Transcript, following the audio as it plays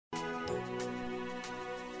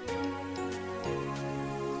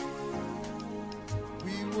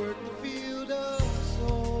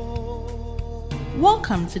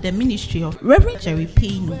Welcome to the ministry of Reverend Jerry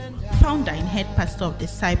Payne, founder and head pastor of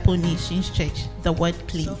Disciple Nations Church, The Word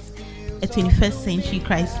Place, a 21st century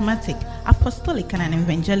charismatic, apostolic and an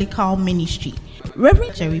evangelical ministry.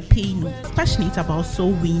 Reverend Jerry Payne is passionate about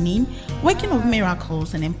soul winning, working of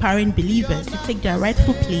miracles and empowering believers to take their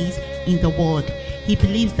rightful place in the world. He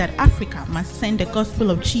believes that Africa must send the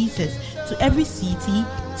gospel of Jesus to every city,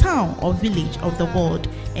 town or village of the world,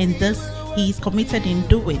 and thus he is committed in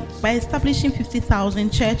doing by establishing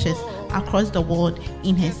 50,000 churches across the world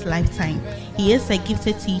in his lifetime. He is a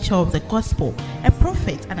gifted teacher of the gospel, a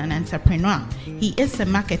prophet and an entrepreneur. He is a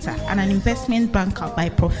marketer and an investment banker by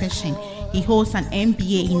profession. He holds an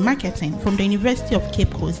MBA in marketing from the University of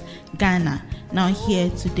Cape Coast, Ghana. Now hear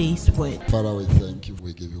today's word. Father, we thank you.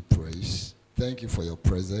 We give you praise. Thank you for your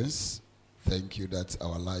presence. Thank you that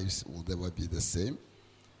our lives will never be the same.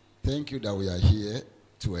 Thank you that we are here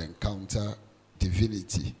to encounter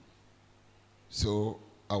divinity, so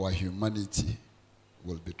our humanity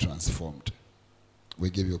will be transformed.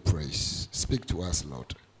 We give you praise. Speak to us,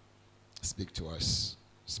 Lord. Speak to us.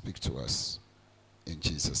 Speak to us. In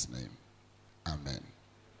Jesus' name. Amen.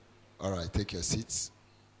 All right, take your seats.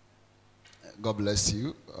 God bless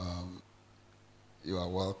you. You are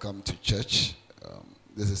welcome to church.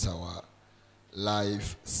 This is our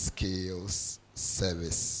life skills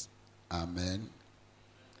service. Amen.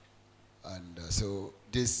 And so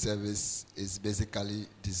this service is basically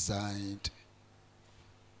designed.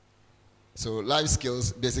 So life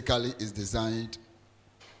skills basically is designed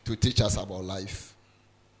to teach us about life.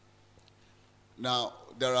 Now,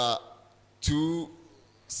 there are two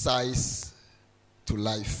sides to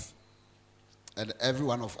life. And every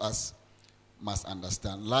one of us must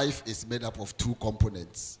understand. Life is made up of two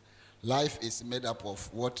components. Life is made up of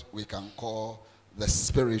what we can call the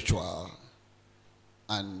spiritual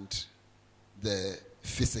and the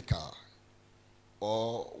physical,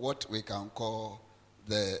 or what we can call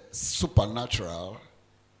the supernatural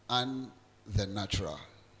and the natural.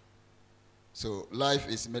 So life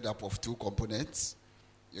is made up of two components.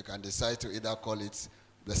 You can decide to either call it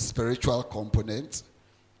the spiritual component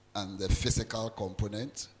and the physical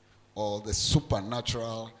component, or the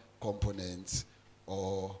supernatural component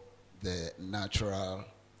or the natural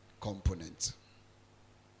component.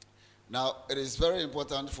 Now, it is very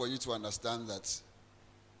important for you to understand that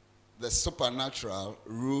the supernatural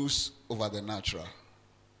rules over the natural,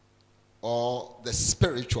 or the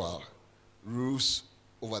spiritual rules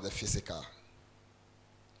over the physical.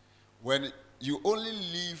 When you only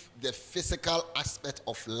leave the physical aspect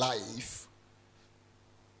of life,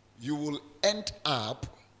 you will end up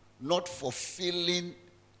not fulfilling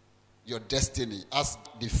your destiny as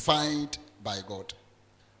defined by God.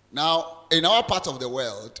 Now, in our part of the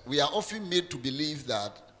world, we are often made to believe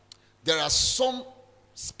that there are some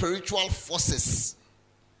spiritual forces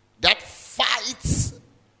that fight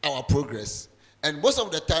our progress. And most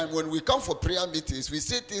of the time, when we come for prayer meetings, we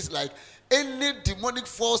say things like, any demonic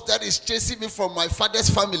force that is chasing me from my father's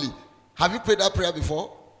family. Have you prayed that prayer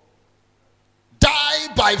before? Die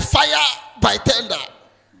by fire, by thunder.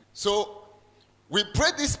 So, we pray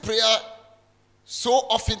this prayer so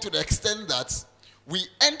often to the extent that we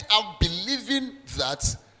end up believing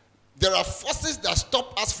that there are forces that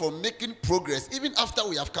stop us from making progress even after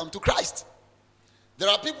we have come to Christ. There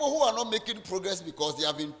are people who are not making progress because they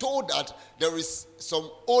have been told that there is some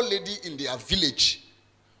old lady in their village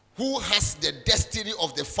who has the destiny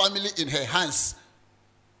of the family in her hands.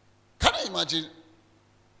 Can you imagine?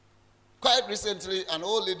 Quite recently, an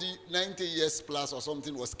old lady, 90 years plus or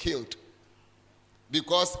something, was killed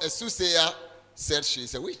because a soothsayer said she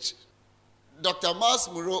is a witch. Dr. Miles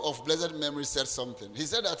Monroe of blessed memory said something. He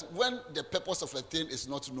said that when the purpose of a thing is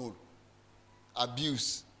not known,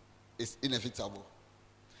 abuse is inevitable.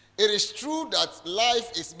 It is true that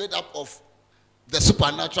life is made up of the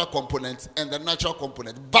supernatural component and the natural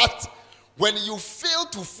component. But when you fail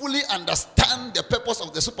to fully understand the purpose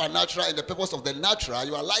of the supernatural and the purpose of the natural,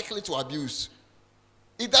 you are likely to abuse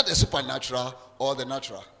either the supernatural or the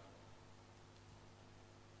natural.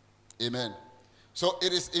 Amen. So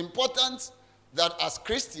it is important that as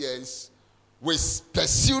Christians, we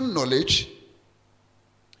pursue knowledge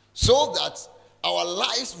so that our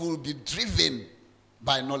lives will be driven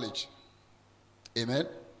by knowledge. Amen.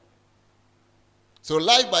 So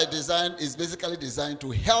life by design is basically designed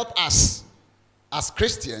to help us as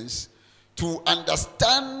Christians to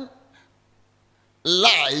understand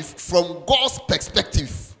life from God's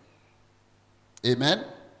perspective. Amen.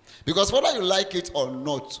 Because whether you like it or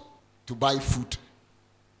not, to buy food,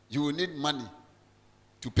 you will need money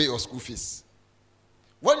to pay your school fees.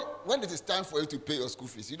 When it is time for you to pay your school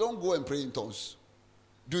fees, you don't go and pray in tongues,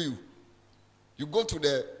 do you? You go to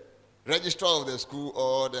the registrar of the school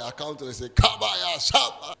or the accountant and say, Kabaya,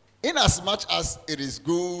 Shaba. In as much as it is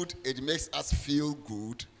good, it makes us feel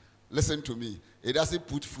good. Listen to me. It doesn't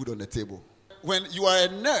put food on the table. When you are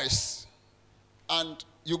a nurse and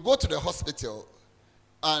you go to the hospital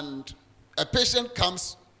and a patient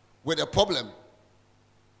comes with a problem,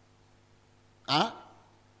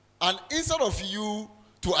 and instead of you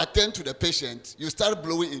to attend to the patient, you start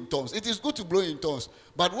blowing in tongues. It is good to blow in tongues,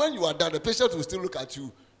 but when you are done, the patient will still look at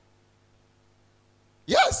you.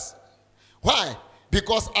 Yes. Why?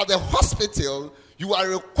 Because at the hospital, you are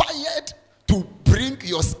required to bring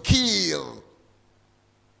your skill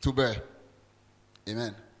to bear.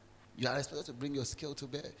 Amen. You are expected to bring your skill to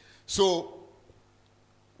bear. So,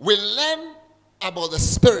 we learn about the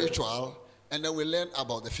spiritual and then we learn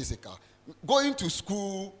about the physical. Going to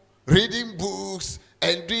school, reading books,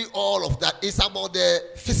 and doing all of that is about the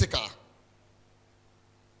physical.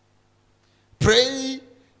 Praying,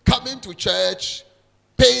 coming to church,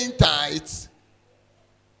 paying tithes,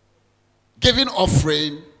 giving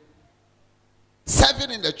offering, serving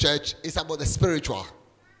in the church is about the spiritual.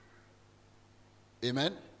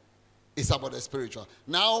 Amen. It's about the spiritual.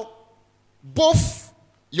 Now, both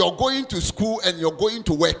you're going to school and you're going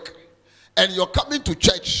to work, and you're coming to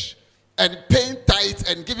church and paying tithes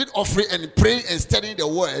and giving offering and praying and studying the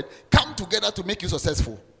word, come together to make you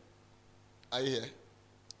successful. Are you here?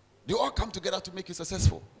 They all come together to make you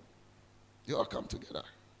successful. They all come together.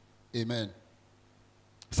 Amen.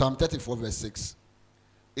 Psalm 34 verse 6.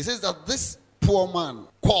 It says that this poor man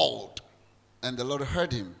called and the Lord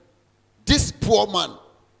heard him. This poor man,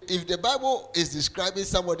 if the Bible is describing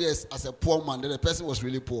somebody as a poor man, then the person was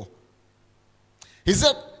really poor. He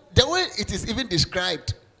said, the way it is even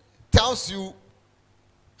described tells you,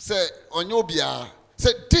 say, Onyobia,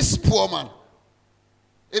 say, this poor man.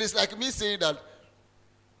 It is like me saying that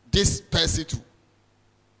this person too.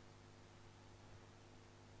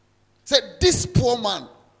 Said, this poor man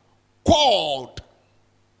called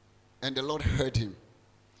and the Lord heard him.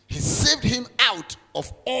 He saved him out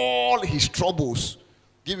of all his troubles.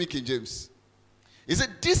 Give me King James. He said,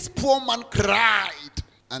 this poor man cried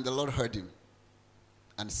and the Lord heard him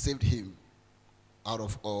and saved him out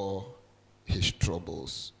of all his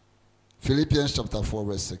troubles. Philippians chapter 4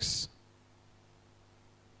 verse 6.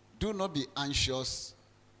 Do not be anxious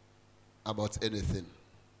about anything,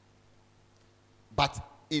 but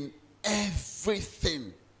in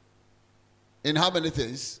everything. In how many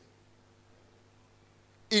things?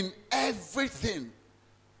 In everything,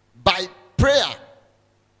 by prayer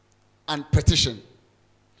and petition,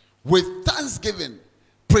 with thanksgiving,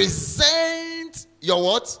 present your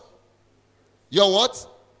what? Your what?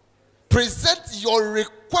 Present your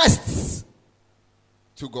requests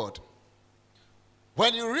to God.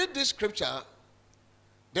 When you read this scripture,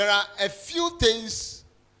 there are a few things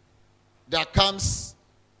that comes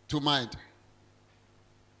to mind.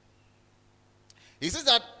 He says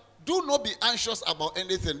that do not be anxious about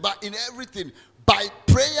anything, but in everything, by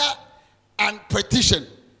prayer and petition,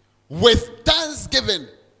 with thanksgiving,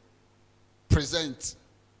 present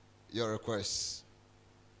your requests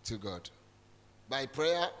to God. By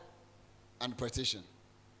prayer and petition,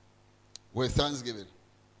 with thanksgiving,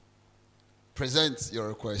 present your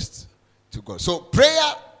requests to God. So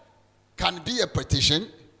prayer can be a petition,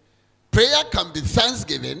 prayer can be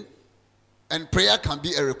thanksgiving, and prayer can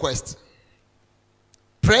be a request.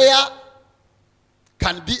 Prayer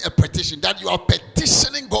can be a petition, that you are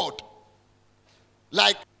petitioning God.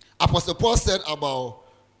 Like Apostle Paul said about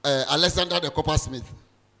Alexander the coppersmith.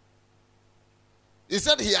 He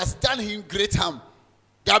said he has done him great harm,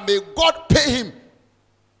 that may God pay him.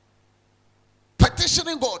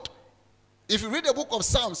 Petitioning God. If you read the book of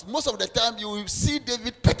Psalms, most of the time you will see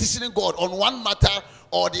David petitioning God on one matter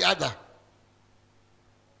or the other.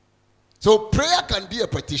 So prayer can be a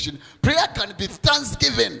petition, prayer can be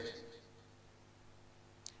thanksgiving,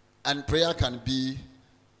 and prayer can be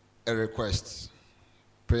a request.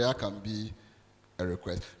 Prayer can be a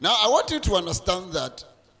request. Now I want you to understand that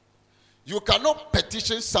you cannot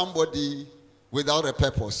petition somebody without a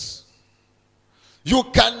purpose. You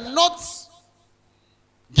cannot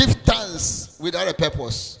give thanks without a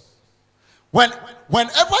purpose.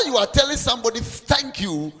 Whenever you are telling somebody thank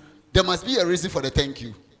you, there must be a reason for the thank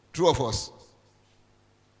you. True of us.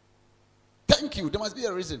 Thank you. There must be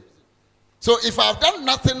a reason. So if I've done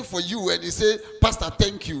nothing for you and you say, Pastor,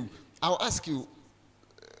 thank you, I'll ask you,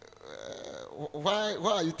 why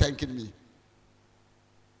are you thanking me?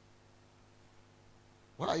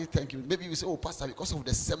 Why are you thanking me? Maybe you say, oh, Pastor, because of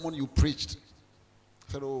the sermon you preached.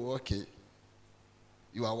 I said, oh, okay.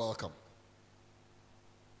 You are welcome.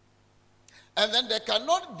 And then there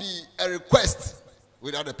cannot be a request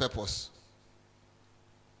without a purpose.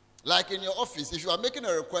 Like in your office, if you are making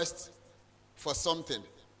a request for something,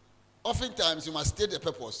 oftentimes you must state the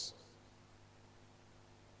purpose.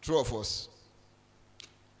 True of us.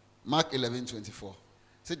 Mark 11:24.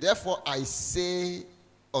 See, therefore I say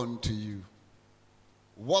unto you,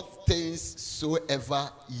 what things soever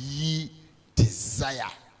ye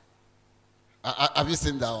desire. Have you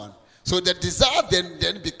seen that one? So the desire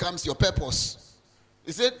then becomes your purpose.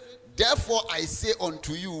 He said, therefore I say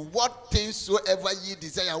unto you, what things soever ye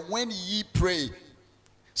desire when ye pray.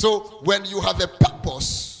 So when you have a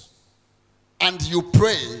purpose and you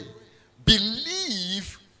pray,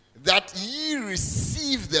 believe that ye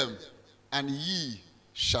receive them and ye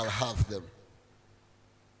shall have them.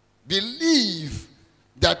 Believe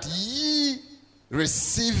that ye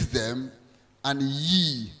receive them and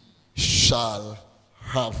ye shall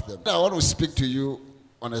have them. Now I want to speak to you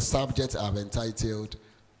on a subject I've entitled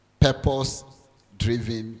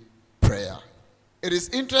Purpose-Driven Prayer. It is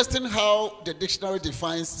interesting how the dictionary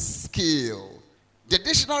defines skill. The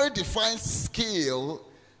dictionary defines skill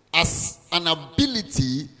as an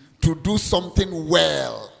ability to do something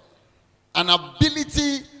well. An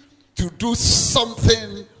ability to do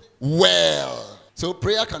something well. So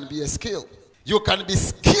prayer can be a skill. You can be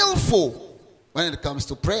skillful when it comes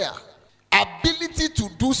to prayer. Ability to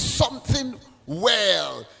do something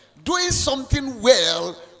well. Doing something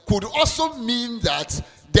well could also mean that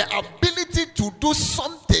the ability to do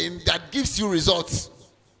something that gives you results.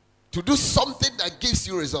 To do something that gives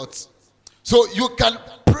you results. So you can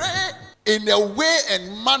pray in a way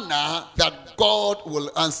and manner that God will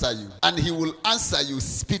answer you. And he will answer you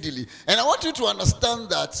speedily. And I want you to understand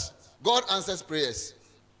that God answers prayers.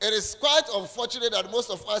 It is quite unfortunate that most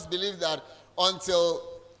of us believe that until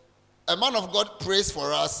a man of God prays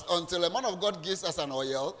for us, until a man of God gives us an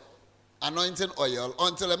oil, anointing oil,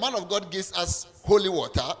 until a man of God gives us holy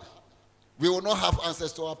water, we will not have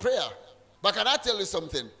answers to our prayer. But can I tell you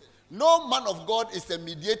something? No man of God is a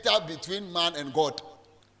mediator between man and God.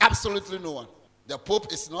 Absolutely no one. The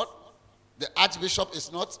Pope is not. The Archbishop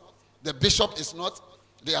is not. The Bishop is not.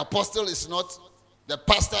 The Apostle is not. The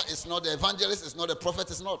Pastor is not. The Evangelist is not. The Prophet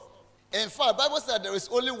is not. In fact, the Bible said there is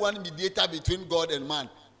only one mediator between God and man.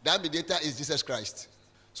 That mediator is Jesus Christ.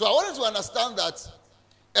 So I want you to understand that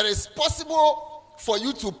it is possible for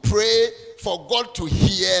you to pray for God to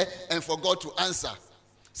hear and for God to answer.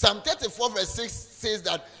 Psalm 34 verse 6 says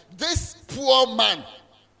that this poor man,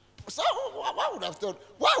 so why would have thought,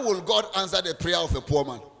 why will God answer the prayer of a poor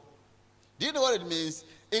man? Do you know what it means?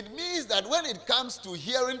 It means that when it comes to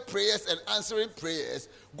hearing prayers and answering prayers,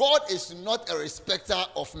 God is not a respecter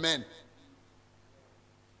of men.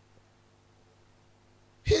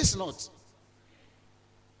 He is not.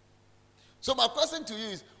 So my question to you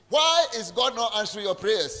is, why is God not answering your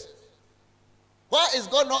prayers? Why is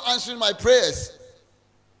God not answering my prayers?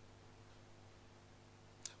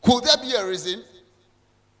 Could there be a reason?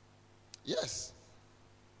 Yes,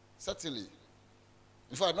 certainly.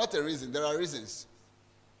 In fact, not a reason. There are reasons.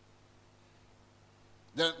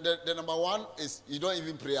 The number one is you don't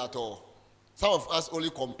even pray at all. Some of us only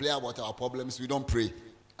complain about our problems. We don't pray.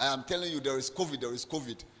 I am telling you, there is COVID. There is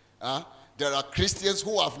COVID. There are Christians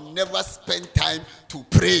who have never spent time to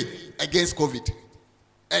pray against COVID.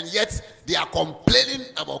 And yet, they are complaining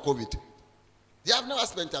about COVID. They have never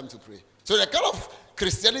spent time to pray. So the kind of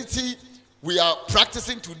Christianity we are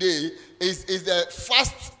practicing today is the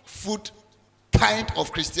fast food kind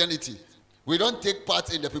of Christianity. We don't take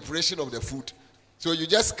part in the preparation of the food. So you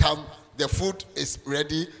just come, the food is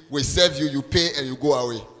ready, we serve you, you pay, and you go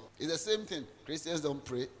away. It's the same thing. Christians don't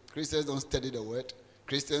pray. Christians don't study the word.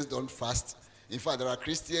 Christians don't fast. In fact, there are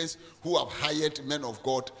Christians who have hired men of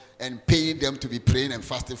God and paying them to be praying and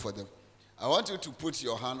fasting for them. I want you to put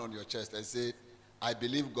your hand on your chest and say, I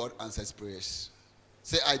believe God answers prayers.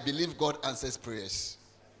 Say, I believe God answers prayers.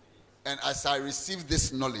 And as I receive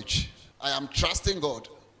this knowledge, I am trusting God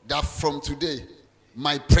that from today,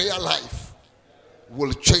 my prayer life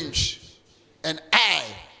will change. And I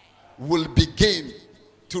will begin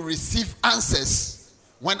to receive answers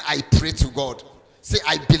when I pray to God. Say,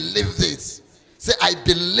 I believe this. Say, I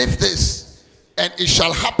believe this. And it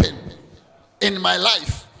shall happen in my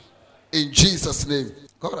life. In Jesus' name.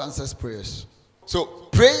 God answers prayers. So,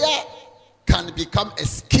 prayer can become a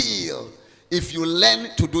skill if you learn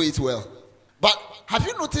to do it well. But have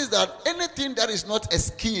you noticed that anything that is not a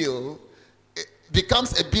skill, it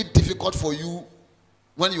becomes a bit difficult for you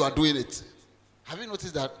when you are doing it? Have you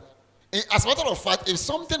noticed that? As a matter of fact, if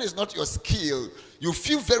something is not your skill, you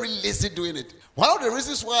feel very lazy doing it. One of the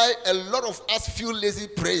reasons why a lot of us feel lazy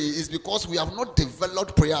praying is because we have not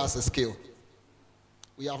developed prayer as a skill.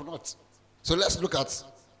 We have not. So let's look at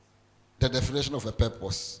the definition of a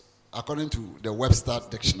purpose according to the Webster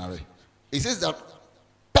Dictionary. It says that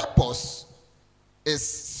purpose is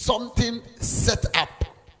something set up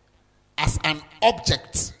as an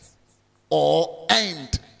object or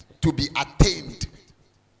end to be attained.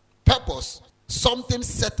 Purpose, something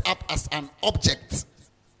set up as an object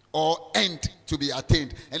or end to be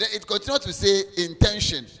attained. And then it continues to say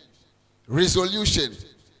intention, resolution,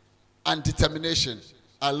 and determination.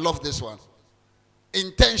 I love this one.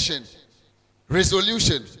 Intention,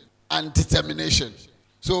 resolution, and determination.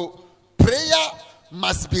 So prayer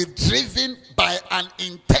must be driven by an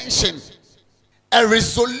intention, a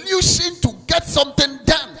resolution to get something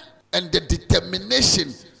done, and the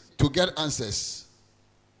determination to get answers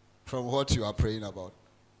from what you are praying about.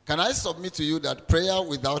 Can I submit to you that prayer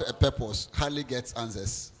without a purpose hardly gets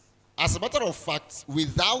answers? As a matter of fact,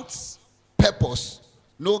 without purpose,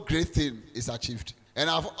 no great thing is achieved. And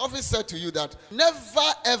I've often said to you that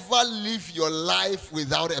never ever live your life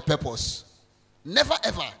without a purpose. Never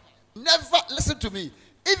ever. Never, listen to me.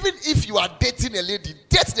 Even if you are dating a lady,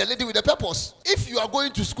 date the lady with a purpose. If you are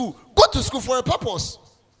going to school, go to school for a purpose.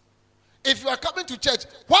 If you are coming to church,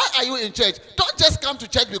 why are you in church? Don't just come to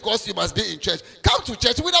church because you must be in church. Come to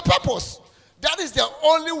church with a purpose. That is the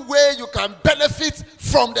only way you can benefit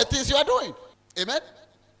from the things you are doing. Amen?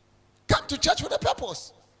 Come to church with a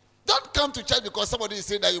purpose. Don't come to church because somebody is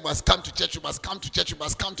saying that you must come to church, you must come to church, you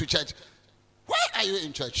must come to church. Why are you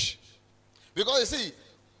in church? Because you see,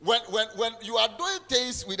 when you are doing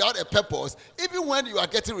things without a purpose, even when you are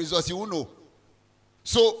getting results, you will know.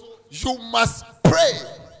 So you must pray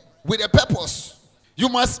with a purpose. You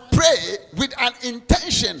must pray with an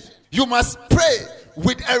intention. You must pray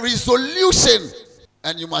with a resolution.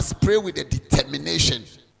 And you must pray with a determination.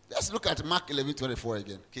 Let's look at Mark 11:24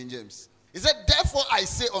 again, King James. He said, therefore I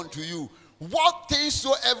say unto you, what things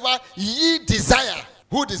soever ye desire.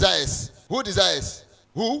 Who desires? Who desires?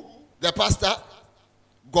 Who? The pastor?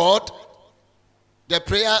 God? The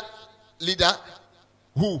prayer leader?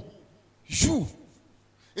 Who? You.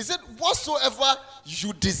 He said, whatsoever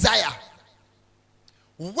you desire,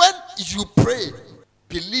 when you pray,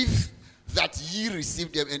 believe that ye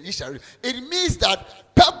receive them and ye shall receive. It means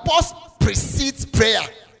that purpose precedes prayer.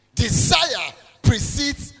 Desire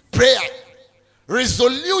precedes prayer.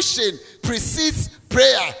 Resolution precedes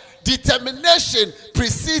prayer. Determination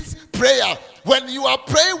precedes prayer. When you are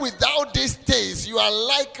praying without these things, you are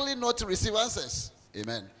likely not to receive answers.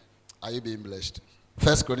 Amen. Are you being blessed?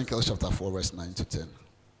 1 Chronicles chapter 4 verse 9 to 10.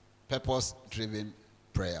 Purpose-driven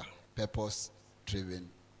prayer. Purpose-driven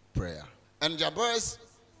prayer. And Jabez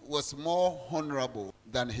was more honorable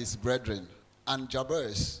than his brethren. And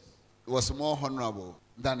Jabez was more honorable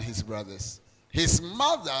than his brothers. His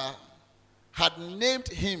mother had named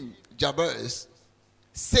him Jabez,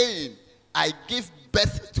 saying, I give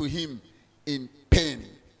birth to him in pain.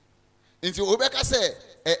 Into Obeka said,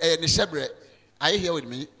 are you here with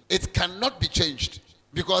me? It cannot be changed.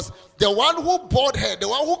 Because the one who bore her, the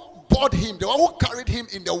one who bore him, the one who carried him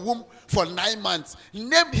in the womb for 9 months,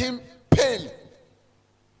 named him pain.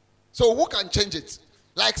 So who can change it?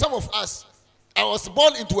 Like some of us, I was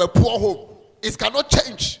born into a poor home. It cannot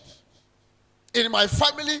change. In my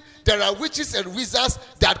family, there are witches and wizards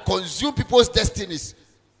that consume people's destinies.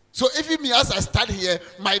 So even me, as I stand here,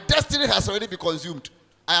 my destiny has already been consumed.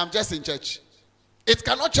 I am just in church. It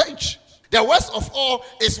cannot change. The worst of all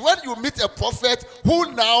is when you meet a prophet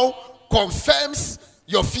who now confirms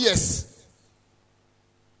your fears.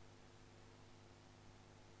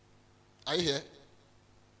 Are you here?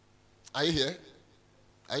 Are you here?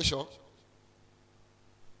 Are you sure?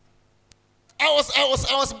 I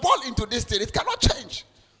was born into this thing. It cannot change.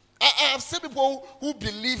 I have seen people who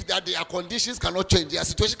believe that their conditions cannot change, their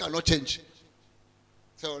situation cannot change.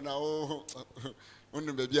 So now,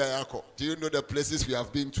 do you know the places we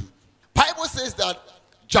have been to? Bible says that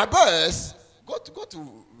Jabez, go to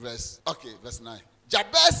verse 9.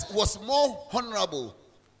 Jabez was more honorable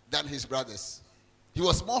than his brothers. He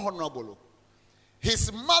was more honorable.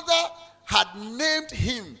 His mother had named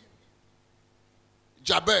him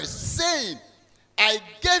Jabez, saying, I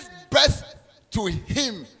gave birth to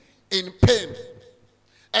him in pain.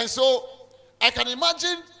 And so I can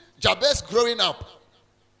imagine Jabez growing up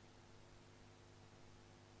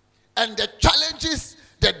and the challenges,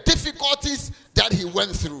 the difficulties that he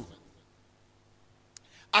went through.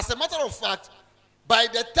 As a matter of fact, by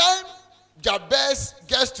the time Jabez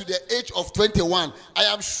gets to the age of 21, I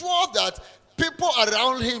am sure that people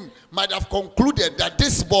around him might have concluded that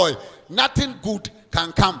this boy, nothing good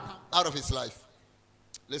can come out of his life.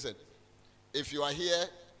 Listen, if you are here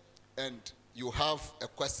and you have a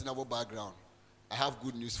questionable background, I have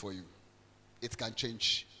good news for you. It can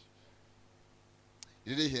change.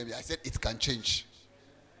 You didn't hear me. I said it can change.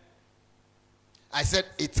 I said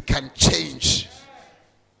it can change.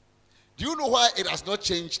 Do you know why it has not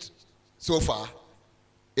changed so far?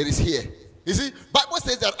 It is here. You see, Bible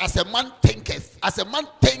says that as a man thinketh, as a man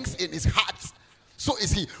thinks in his heart, so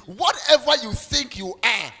is he. Whatever you think you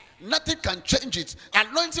are, nothing can change it.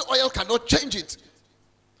 Anointing oil cannot change it.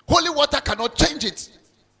 Holy water cannot change it.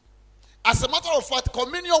 As a matter of fact,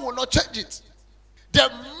 communion will not change it.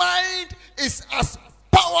 The mind is as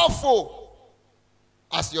powerful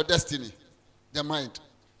as your destiny. The mind.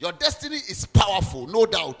 Your destiny is powerful, no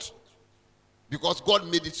doubt. Because God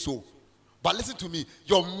made it so. But listen to me.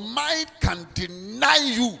 Your mind can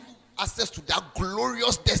deny you access to that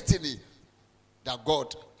glorious destiny that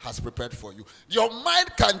God has prepared for you. Your mind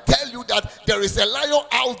can tell you that there is a lion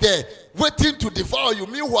out there waiting to devour you.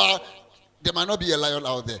 Meanwhile, there might not be a lion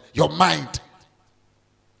out there. Your mind.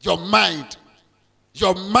 Your mind.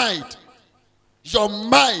 Your mind. Your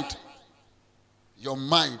mind. Your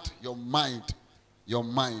mind. Your mind. Your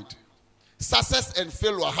mind. Success and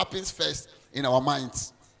failure happens first in our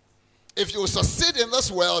minds. If you succeed in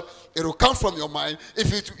this world, it will come from your mind.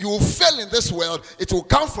 If you fail in this world, it will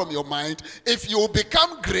come from your mind. If you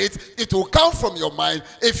become great, it will come from your mind.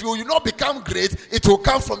 If you not become great, it will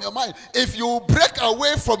come from your mind. If you break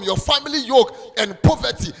away from your family yoke and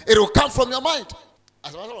poverty, it will come from your mind.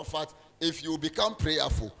 As a matter of fact, if you become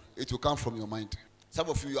prayerful, it will come from your mind. Some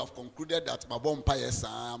of you have concluded that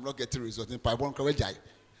I'm not getting results.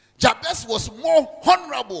 Jabez was more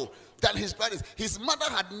honorable than his brothers. His mother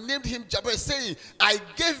had named him Jabez, saying, I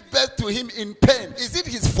gave birth to him in pain. Is it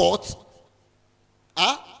his fault?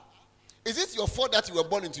 Huh? Is it your fault that you were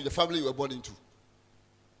born into the family you were born into?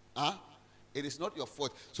 Huh? It is not your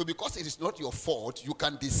fault. So because it is not your fault, you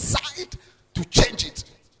can decide to change it.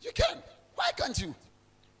 You can. Why can't you?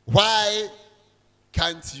 Why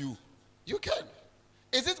can't you? You can.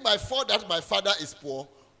 Is it my fault that my father is poor?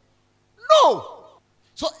 No.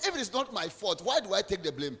 So if it is not my fault, why do I take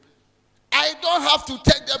the blame? I don't have to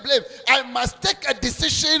take the blame. I must take a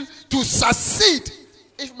decision to succeed.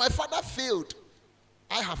 If my father failed,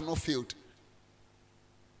 I have not failed.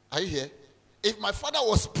 Are you here? If my father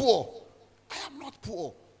was poor, I am not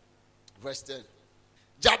poor. Verse 10.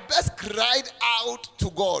 Jabez cried out to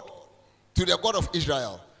God, to the God of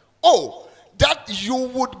Israel. Oh, that you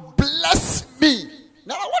would bless me.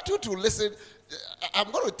 Now I want you to listen. I'm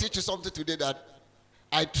going to teach you something today that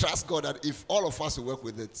I trust God that if all of us will work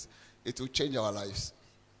with it, it will change our lives.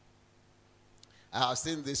 I have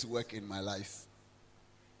seen this work in my life.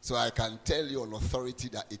 So I can tell you on authority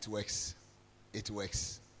that it works. It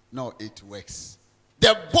works. No, it works.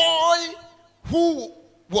 The boy who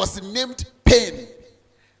was named Pain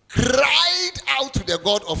cried out to the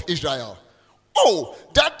God of Israel, oh,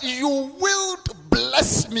 that you will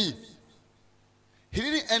bless me. He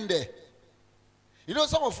didn't end there. You know,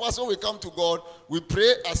 some of us, when we come to God, we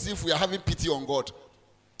pray as if we are having pity on God.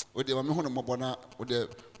 But the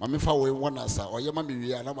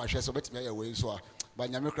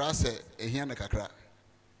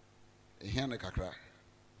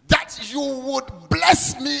that you would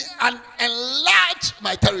bless me and enlarge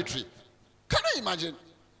my territory. Can you imagine?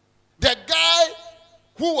 The guy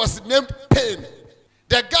who was named Pain,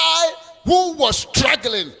 the guy who was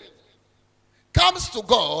struggling, comes to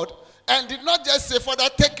God and did not just say, Father,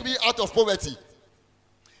 take me out of poverty.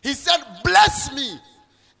 He said, bless me,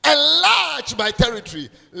 enlarge my territory.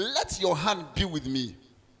 Let your hand be with me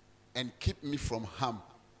and keep me from harm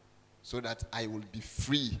so that I will be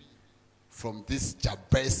free from this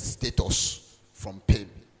Jabez status, from pain.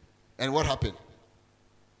 And what happened?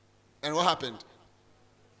 And what happened?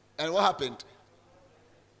 And what happened?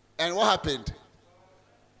 And what happened?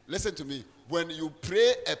 Listen to me. When you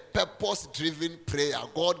pray a purpose-driven prayer,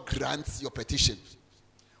 God grants your petition.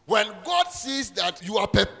 When God sees that you are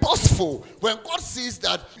purposeful, when God sees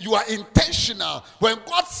that you are intentional, when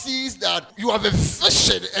God sees that you have a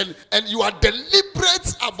vision and you are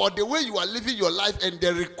deliberate about the way you are living your life and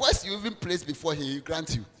the request you even place before He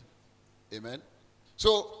grants you. Amen.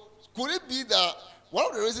 So, could it be that one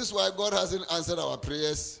of the reasons why God hasn't answered our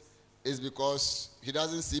prayers is because He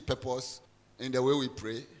doesn't see purpose in the way we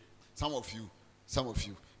pray? Some of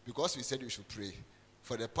you, because we said we should pray.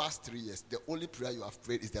 For the past 3 years, the only prayer you have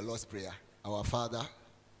prayed is the Lord's Prayer. Our Father,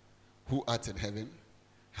 who art in heaven,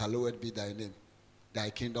 hallowed be thy name. Thy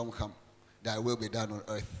kingdom come, thy will be done on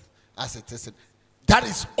earth as it is in. That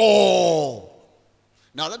is all.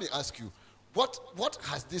 Now let me ask you, what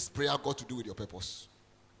has this prayer got to do with your purpose?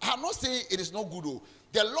 I'm not saying it is not good.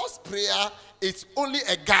 The Lord's Prayer is only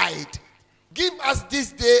a guide. Give us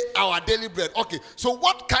this day our daily bread. Okay, so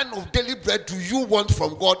what kind of daily bread do you want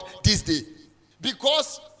from God this day?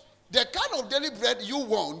 Because the kind of daily bread you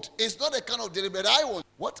want is not the kind of daily bread I want.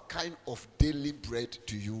 What kind of daily bread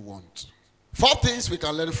do you want? 4 things we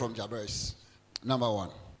can learn from Jabez. Number 1,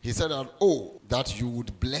 he said that, oh, that you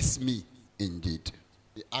would bless me indeed.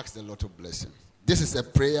 He asked the Lord to bless him. This is a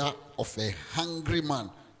prayer of a hungry man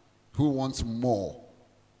who wants more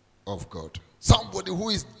of God. Somebody who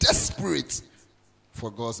is desperate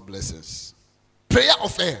for God's blessings. Prayer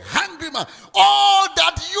of a hungry man. Oh,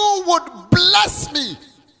 that you would bless me. He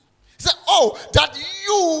said, oh, that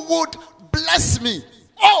you would bless me.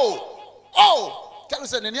 Oh. Tell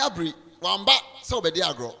us, he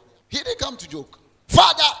didn't come to joke.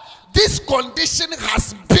 Father, this condition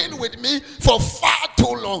has been with me for far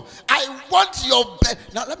too long. I want your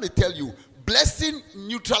now let me tell you, blessing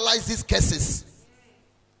neutralizes curses.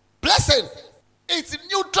 Blessing, it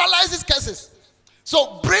neutralizes curses.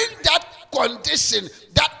 So bring that condition,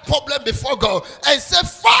 that problem before God and say,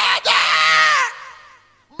 Father,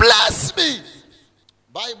 bless me.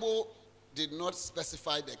 Bible did not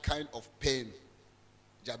specify the kind of pain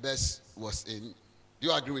Jabez was in. Do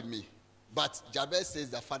you agree with me? But Jabez says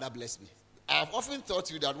that Father bless me. I've often thought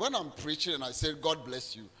to you that when I'm preaching and I say God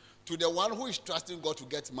bless you, to the one who is trusting God to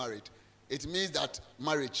get married, it means that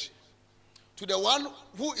marriage. To the one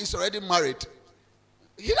who is already married,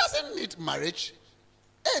 he doesn't need marriage.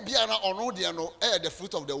 The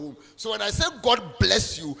fruit of the womb. So when I say God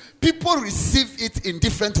bless you, people receive it in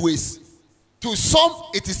different ways. To some,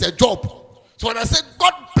 it is a job. So when I say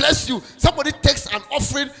God bless you, somebody takes an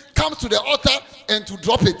offering, comes to the altar and to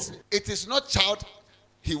drop it. It is not child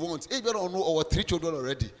he wants. He don't know our 3 children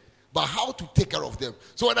already. But how to take care of them.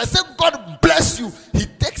 So when I say God bless you, he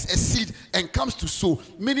takes a seed and comes to sow,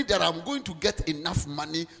 meaning that I'm going to get enough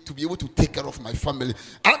money to be able to take care of my family.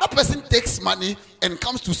 Another person takes money and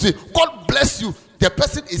comes to say, God bless you. The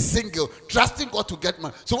person is single, trusting God to get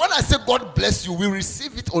money. So when I say God bless you, we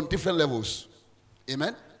receive it on different levels.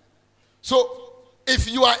 Amen? So if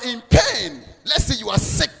you are in pain, let's say you are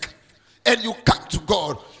sick, and you come to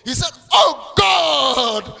God, he said, oh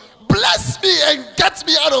God, bless me and get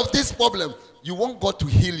me out of this problem. You want God to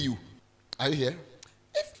heal you. Are you here?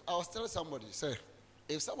 If I was telling somebody, sir,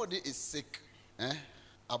 if somebody is sick,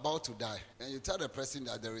 about to die, and you tell the person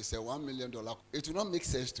that there is a $1 million, it will not make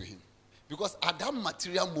sense to him. Because at that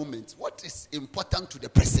material moment, what is important to the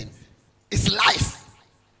person is life.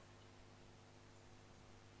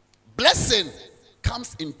 Blessing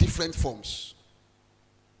comes in different forms.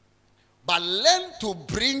 But learn to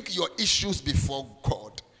bring your issues before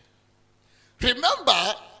God.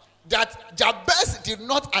 Remember that Jabez did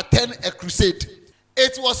not attend a crusade.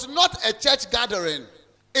 It was not a church gathering.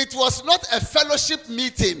 It was not a fellowship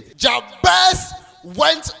meeting. Jabez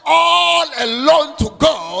went all alone to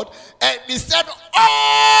God and he said,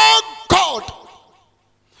 oh God.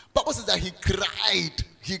 Bible says that he cried.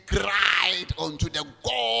 He cried unto the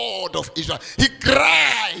God of Israel. He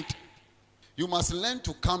cried. You must learn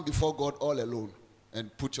to come before God all alone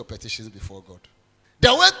and put your petitions before God.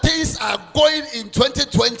 The way things are going in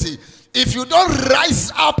 2020, if you don't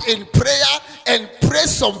rise up in prayer and pray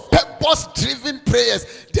some purpose-driven prayers,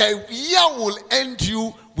 the year will end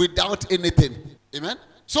you without anything. Amen?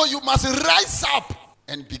 So you must rise up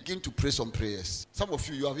and begin to pray some prayers. Some of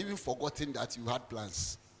you have even forgotten that you had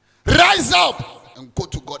plans. Rise up and go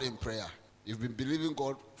to God in prayer. You've been believing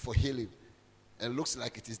God for healing, and it looks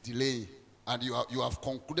like it is delaying. And you have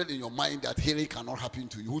concluded in your mind that healing cannot happen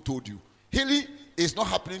to you. Who told you? Healing is not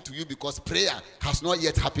happening to you because prayer has not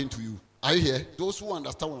yet happened to you. Are you here? Those who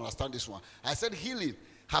understand will understand this one. I said healing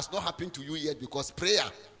has not happened to you yet because prayer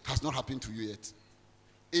has not happened to you yet.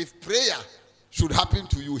 If prayer should happen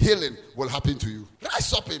to you, healing will happen to you.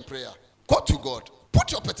 Rise up in prayer. Go to God.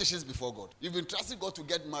 Put your petitions before God. You've been trusting God to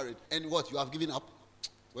get married. And what? You have given up?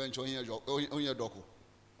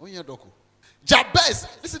 Jabez,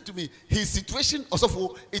 listen to me. His situation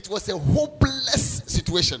also, it was a hopeless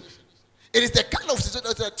situation. It is the kind of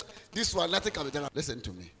situation that this one, nothing can be done. Listen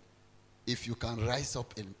to me. If you can rise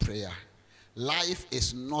up in prayer, life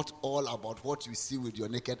is not all about what you see with your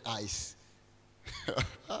naked eyes.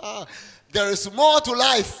 There is more to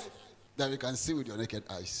life than you can see with your naked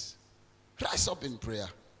eyes. Rise up in prayer.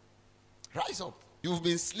 Rise up. You've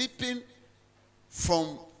been sleeping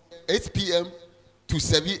from 8 p.m. to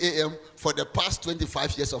 7 a.m. for the past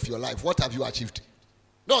 25 years of your life. What have you achieved?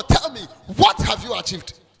 No, tell me, what have you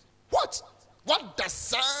achieved? What? What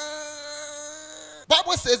does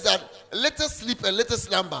Bible says that little sleep and little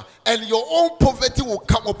slumber, and your own poverty will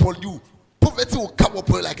come upon you. Poverty will come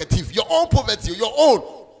upon you like a thief. Your own poverty, your own.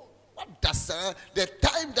 What does the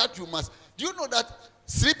time that you must? Do you know that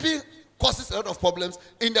sleeping causes a lot of problems?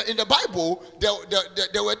 In the Bible,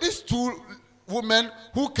 there were these two women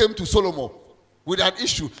who came to Solomon with an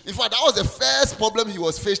issue. In fact, that was the first problem he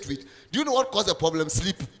was faced with. Do you know what caused the problem?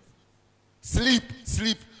 Sleep.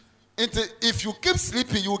 If you keep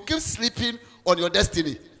sleeping, you will keep sleeping on your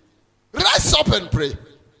destiny. Rise up and pray.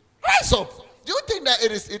 Rise up. Do you think that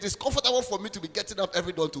it is comfortable for me to be getting up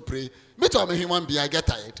every dawn to pray? Me too, I'm a human being. I get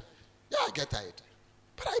tired. Yeah, I get tired.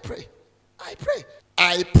 But I pray. I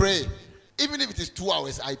pray. Even if it is 2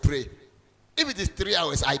 hours, I pray. If it is 3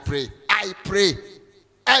 hours, I pray. I pray.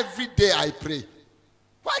 Every day I pray.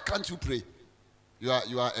 Why can't you pray? You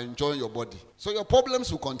are enjoying your body. So your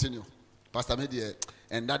problems will continue. Pastor Medi,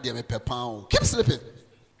 and that day me pepao. Keep sleeping.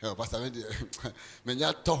 Pastor Medi,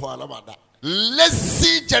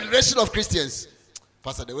 lazy generation of Christians.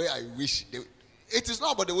 Pastor, the way I wish. It is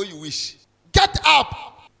not about the way you wish. Get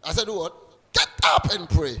up. I said what? Get up and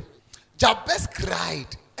pray. Jabez cried,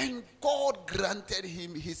 and God granted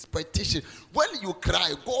him his petition. When you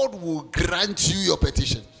cry, God will grant you your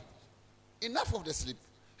petition. Enough of the sleep.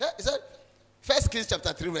 He said, 1 Kings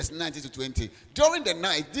chapter 3, verse 19 to 20. During the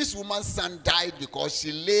night, this woman's son died because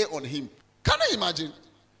she lay on him. Can you imagine?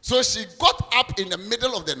 So she got up in the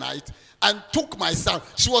middle of the night and took my son.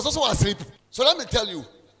 She was also asleep. So let me tell you,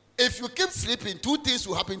 if you keep sleeping, two things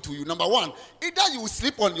will happen to you. Number one, either you will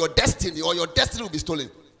sleep on your destiny or your destiny will be stolen.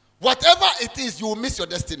 Whatever it is, you will miss your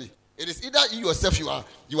destiny. It is either you yourself, you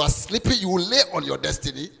are sleeping, you will lay on your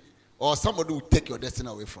destiny, or somebody will take your destiny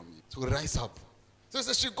away from you. So rise up.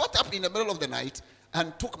 So she got up in the middle of the night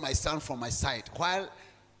and took my son from my side while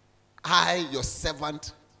I, your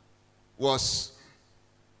servant, was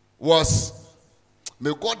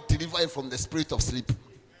may God deliver you from the spirit of sleep.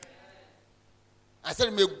 I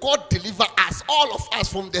said, may God deliver us, all of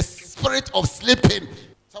us, from the spirit of sleeping.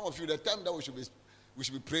 Some of you, the time that we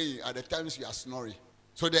should be praying are the times you are snoring.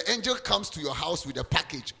 So the angel comes to your house with a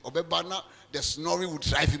package. Obebana, the snoring will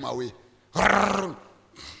drive him away. The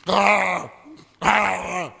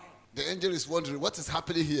angel is wondering, what is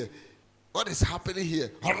happening here? What is happening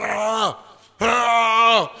here?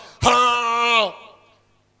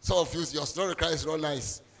 Some of you, your snoring cry is not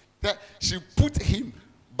nice. She put him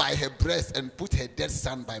by her breast and put her dead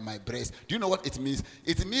son by my breast. Do you know what it means?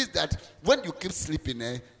 It means that when you keep sleeping,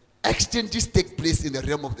 exchanges take place in the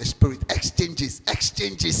realm of the spirit. Exchanges.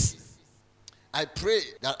 I pray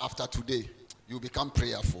that after today, you become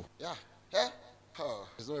prayerful. Yeah.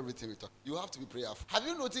 It's not everything we talk. You have to be prayerful. Have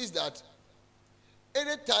you noticed that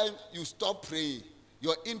anytime you stop praying,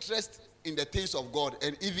 your interest in the things of God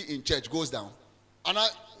and even in church goes down? And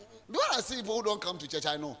when I see people who don't come to church,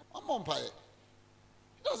 I know. I'm on fire.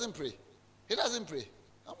 He doesn't pray.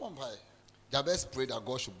 I'm on fire. Jabez prayed that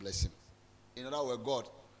God should bless him. In other words, God,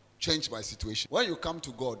 change my situation. When you come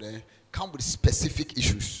to God, come with specific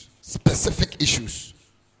issues.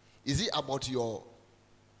 Is it about your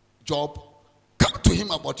job? Come to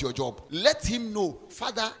him about your job. Let him know,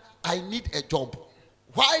 Father, I need a job.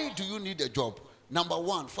 Why do you need a job? Number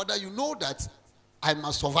one, Father, you know that I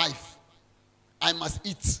must survive. I must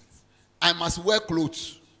eat. I must wear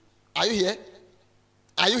clothes. Are you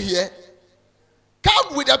here?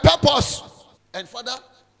 Come with a purpose. And Father,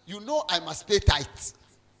 you know I must pay tithes.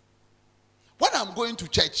 When I'm going to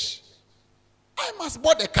church, I must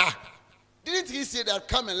board a car. Didn't he say that,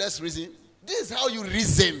 come and let's reason? This is how you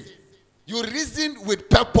reason. You reason with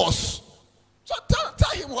purpose. So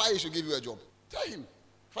tell him why he should give you a job. Tell him,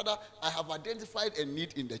 Father, I have identified a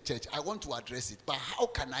need in the church. I want to address it. But how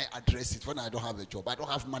can I address it when I don't have a job? I don't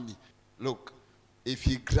have money. Look, if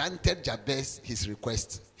he granted Jabez his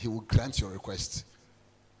request, he will grant your request.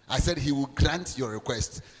 I said he will grant your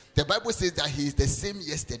request. The Bible says that he is the same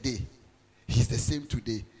yesterday. He's the same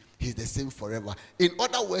today. He's the same forever. In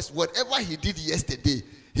other words, whatever he did yesterday,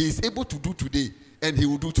 he is able to do today, and he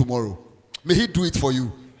will do tomorrow. May he do it for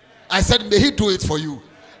you. I said, may he do it for you.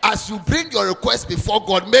 As you bring your request before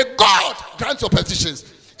God, may God grant your petitions.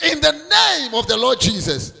 In the name of the Lord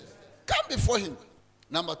Jesus. Come before him.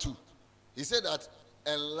 Number 2, he said that,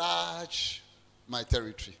 enlarge my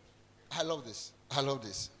territory. I love this.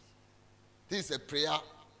 This is a prayer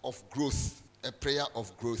of growth. A prayer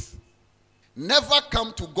of growth. Never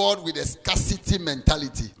come to God with a scarcity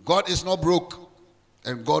mentality. God is not broke,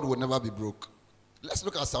 and God will never be broke. Let's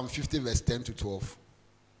look at Psalm 50, verse 10 to 12.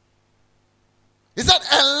 He said,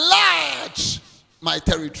 enlarge my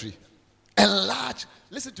territory. Enlarge.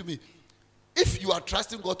 Listen to me. If you are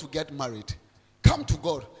trusting God to get married, come to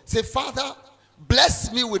God. Say, Father,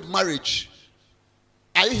 bless me with marriage.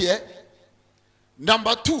 Are you here?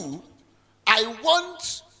 Number 2, I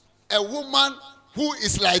want a woman who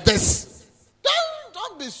is like this.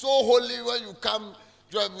 Don't be so holy when you come.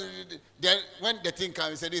 Then when the thing comes,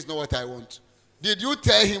 you say, this is not what I want. Did you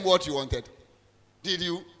tell him what you wanted? Did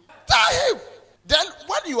you? Tell him. Then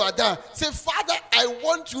when you are done, say, Father, I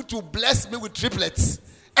want you to bless me with triplets.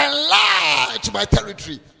 Enlarge my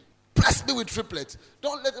territory. Bless me with triplets.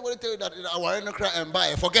 Don't let anybody tell you that I want to cry and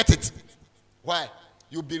buy. Forget it. Why?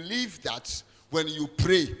 You believe that when you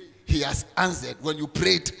pray, he has answered. When you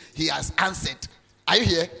prayed, he has answered. Are you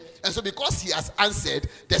here? And so because he has answered,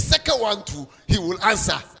 the second one too, he will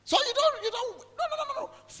answer. So you don't, no.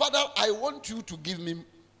 Father, I want you to give me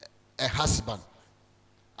a husband.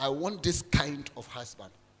 I want this kind of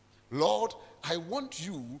husband. Lord, I want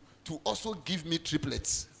you to also give me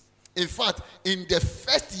triplets. In fact, in the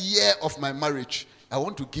first year of my marriage, I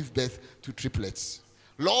want to give birth to triplets.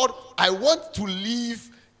 Lord, I want to live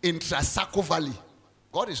in Trasaco Valley.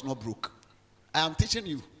 God is not broke. I am teaching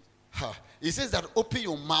you. He says that open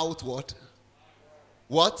your mouth, what?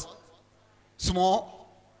 What? Small?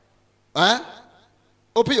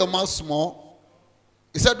 Open your mouth small.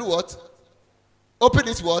 He said do what? Open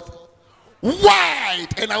it what? Wide.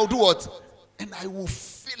 And I will do what? And I will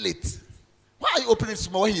fill it. Why are you opening it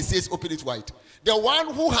small when he says open it wide? The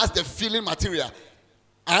one who has the filling material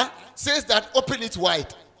says that open it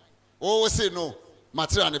wide. Oh, say no.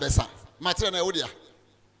 Material nebesa. Material neodia.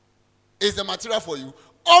 Is the material for you?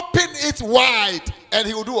 Open it wide. And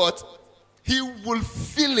he will do what? He will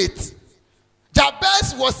fill it.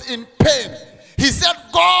 Jabez was in pain. He said,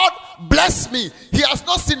 God bless me. He has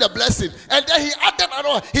not seen the blessing. And then he added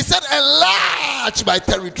another. He said, enlarge my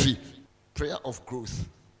territory. Prayer of growth.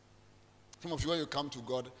 Some of you, when you come to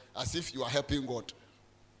God, as if you are helping God.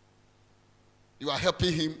 You are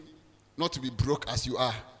helping him not to be broke as you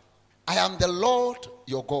are. I am the Lord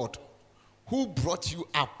your God who brought you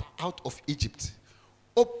up out of Egypt.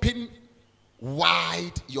 Open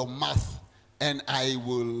wide your mouth and I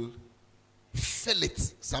will fill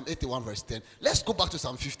it. Psalm 81 verse 10. Let's go back to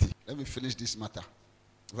Psalm 50. Let me finish this matter.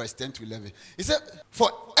 Verse 10 to 11. He said,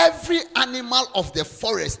 for every animal of the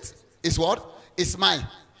forest is what? Is mine.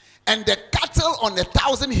 And the cattle on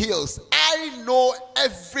 1,000 hills. I know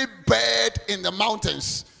every bird in the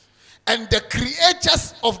mountains. And the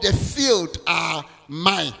creatures of the field are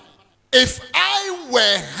mine. If I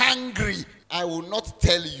were hungry, I will not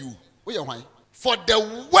tell you. For the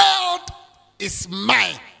world is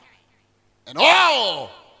mine. And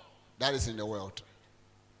all that is in the world.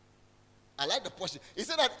 I like the portion. He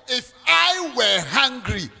said that if I were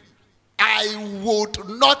hungry, I would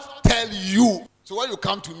not tell you. So when you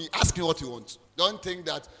come to me, ask me what you want. Don't think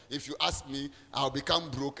that if you ask me, I'll become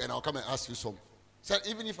broke and I'll come and ask you some. So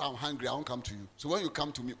even if I'm hungry, I won't come to you. So when you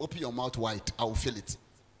come to me, open your mouth wide. I will fill it.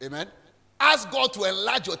 Amen. Ask God to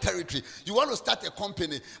enlarge your territory. You want to start a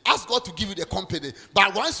company. Ask God to give you the company.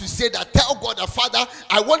 But once you say that, tell God that, Father,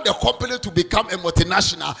 I want the company to become a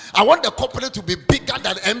multinational. I want the company to be bigger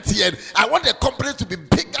than MTN. I want the company to be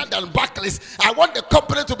bigger than Barclays. I want the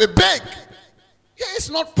company to be big. Yeah, it's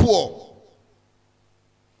not poor.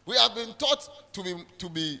 We have been taught to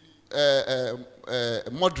be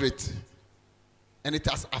moderate. And it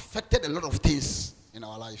has affected a lot of things in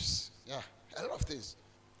our lives. Yeah, a lot of things.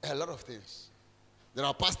 A lot of things. There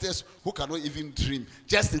are pastors who cannot even dream.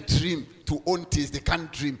 Just dream to own things. They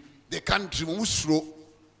can't dream. They can't dream.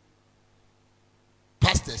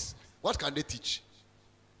 Pastors, what can they teach?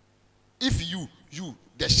 If you,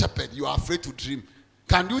 the shepherd, you are afraid to dream,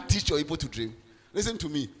 can you teach your people to dream? Listen to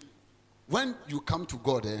me. When you come to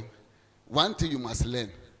God, one thing you must learn.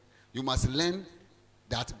 You must learn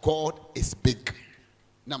that God is big.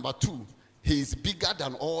 Number 2, he is bigger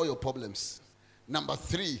than all your problems. Number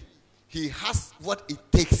 3, he has what it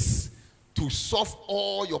takes to solve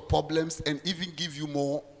all your problems and even give you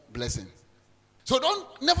more blessings. So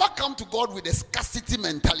never come to God with a scarcity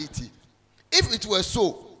mentality. If it were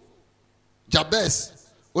so, Jabez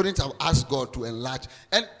wouldn't have asked God to enlarge.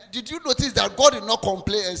 And did you notice that God did not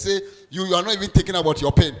complain and say, you are not even thinking about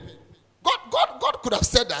your pain? God could have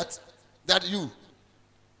said that you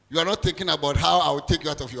are not thinking about how I will take you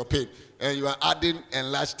out of your pain. And you are adding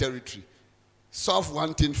enlarged territory. Solve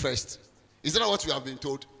one thing first. Is that not what you have been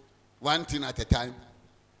told? One thing at a time.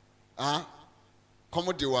 You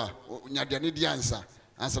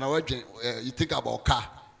think about car.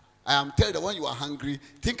 I am telling you that when you are hungry,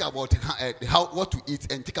 think about what to eat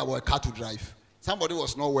and think about a car to drive. Somebody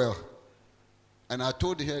was not well. And I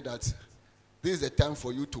told her that this is the time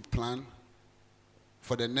for you to plan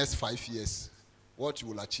for the next 5 years what you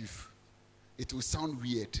will achieve. It will sound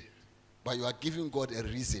weird, but you are giving God a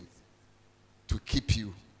reason to keep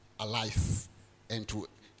you alive and to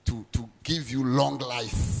give you long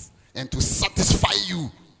life and to satisfy you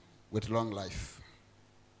with long life.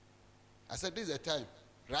 I said, this is the time.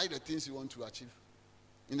 Write the things you want to achieve.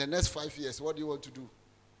 In the next 5 years, what do you want to do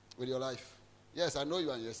with your life? Yes, I know you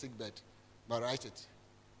are in your sick bed, but write it.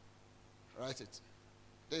 Write it.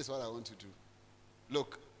 This is what I want to do.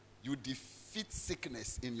 Look, you defeat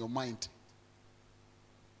sickness in your mind.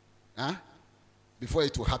 Before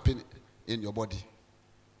it will happen in your body.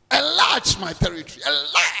 Enlarge my territory.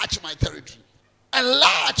 Enlarge my territory.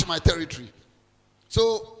 Enlarge my territory.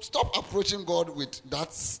 So stop approaching God with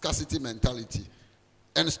that scarcity mentality.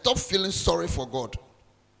 And stop feeling sorry for God.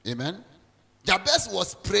 Amen. Jabez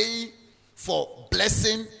was praying for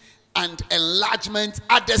blessing and enlargement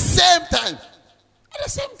at the same time. At the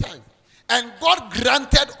same time. And God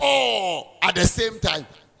granted all at the same time.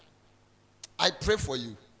 I pray for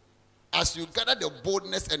you. As you gather the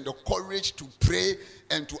boldness and the courage to pray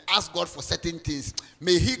and to ask God for certain things,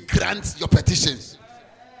 may He grant your petitions.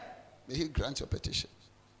 May He grant your petitions.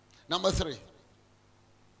 Number 3.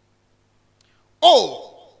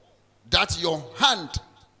 Oh, that your hand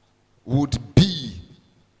would be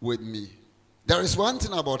with me. There is one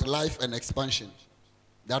thing about life and expansion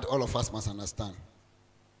that all of us must understand.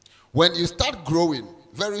 When you start growing,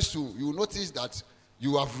 very soon you will notice that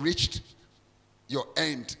you have reached your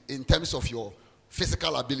end in terms of your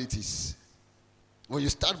physical abilities. When you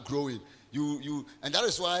start growing, and that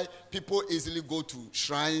is why people easily go to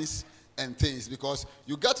shrines and things, because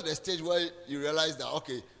you get to the stage where you realize that,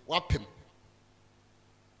 okay, whap-him.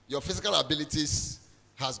 Your physical abilities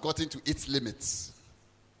has gotten to its limits.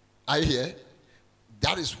 Are you here?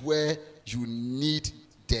 That is where you need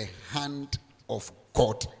the hand of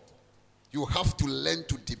God. You have to learn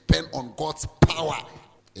to depend on God's power.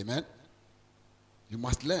 Amen. You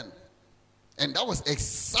must learn. And that was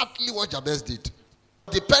exactly what Jabez did.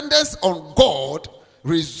 Dependence on God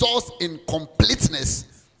results in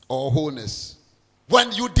completeness or wholeness.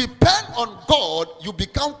 When you depend on God, you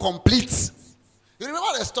become complete. You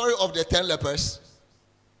remember the story of the 10 lepers?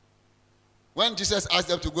 When Jesus asked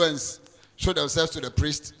them to go and show themselves to the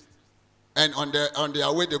priest, and on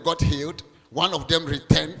their way they got healed, one of them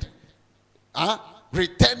returned.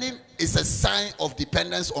 Returning is a sign of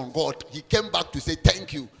dependence on God. He came back to say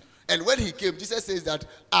thank you. And when he came, Jesus says that,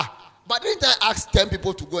 but didn't I ask 10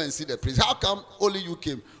 people to go and see the priest? How come only you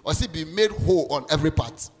came? Or see, be made whole on every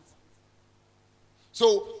part.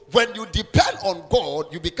 So when you depend on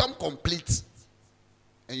God, you become complete.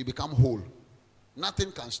 And you become whole.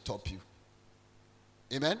 Nothing can stop you.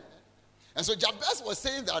 Amen? And so Jabez was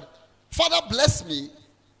saying that, Father, bless me,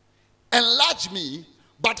 enlarge me,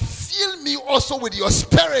 but fill me also with your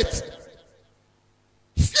spirit.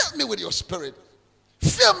 Fill me with your spirit.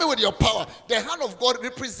 Fill me with your power. The hand of God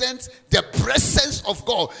represents the presence of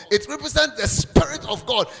God. It represents the spirit of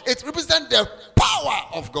God. It represents the power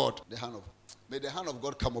of God. May the hand of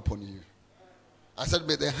God come upon you. I said,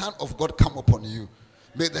 may the hand of God come upon you.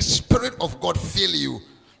 May the spirit of God fill you.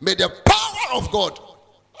 May the power of God.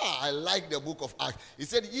 I like the book of Acts. He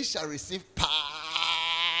said, ye shall receive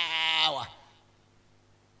power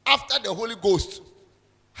after the Holy Ghost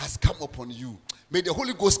has come upon you. May the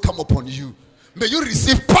Holy Ghost come upon you. May you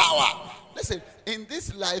receive power. Listen, in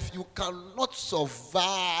this life, you cannot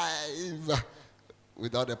survive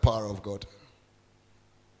without the power of God.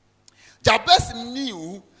 Jabez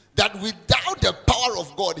knew that without the power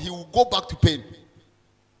of God, he will go back to pain.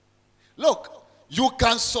 Look, you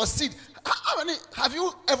can succeed. Have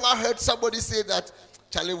you ever heard somebody say that,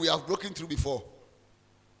 Charlie, we have broken through before?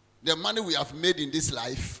 The money we have made in this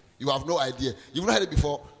life, you have no idea. You've not heard it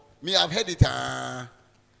before. Me, I've heard it.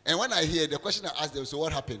 And when I hear the question, I ask them, so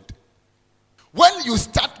what happened? When you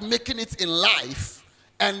start making it in life,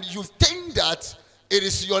 and you think that it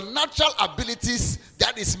is your natural abilities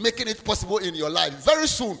that is making it possible in your life, very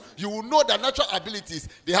soon, you will know that natural abilities,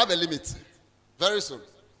 they have a limit. Very soon.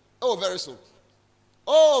 Oh, very soon.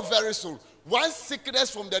 Oh, very soon. One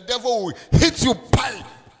sickness from the devil will hit you, bang,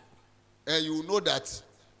 and you will know that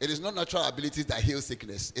it is not natural abilities that heal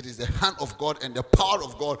sickness. It is the hand of God and the power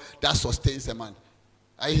of God that sustains a man.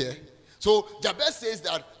 Are you here? So Jabez says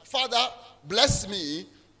that, Father, bless me,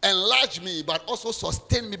 enlarge me, but also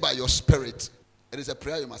sustain me by your spirit. It is a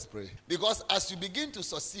prayer you must pray. Because as you begin to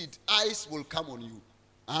succeed, eyes will come on you.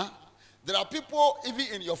 There are people, even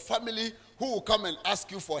in your family, who will come and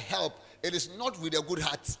ask you for help. It is not with a good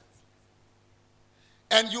heart.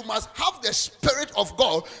 And you must have the Spirit of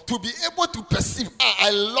God to be able to perceive. I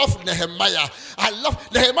love Nehemiah.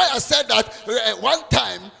 Nehemiah said that one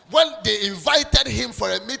time when they invited him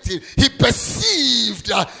for a meeting, he perceived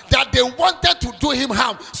that they wanted to do him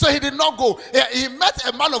harm. So he did not go. He met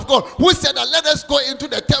a man of God who said that let us go into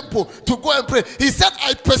the temple to go and pray. He said,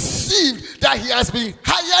 I perceived that he has been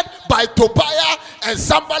hired by Tobiah and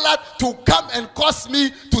Sanballat to come and cause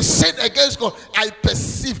me to sin against God. I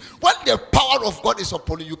perceive. When the power of God is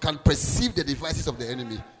upon you, you can perceive the devices of the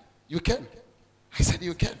enemy. You can. I said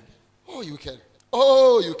you can. Oh, you can.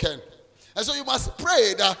 Oh, you can. And so you must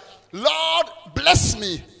pray that, Lord, bless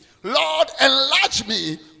me. Lord, enlarge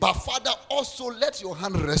me. But Father, also let your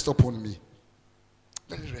hand rest upon me.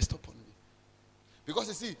 Let it rest upon me. Because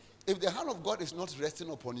you see, if the hand of God is not resting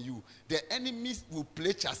upon you, the enemies will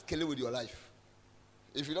play chaskele with your life.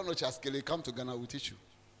 If you don't know chaskele, come to Ghana, we'll teach you.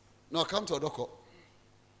 No, come to Odoko.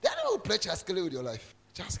 The enemy will play chaskele with your life.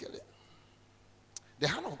 Chaskele. The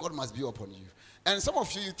hand of God must be upon you. And some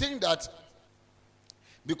of you, you think that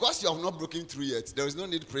because you have not broken through yet, there is no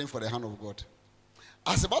need praying for the hand of God.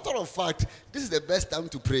 As a matter of fact, this is the best time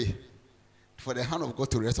to pray for the hand of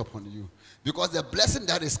God to rest upon you. Because the blessing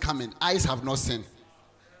that is coming, eyes have not seen.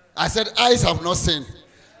 I said, eyes have not seen.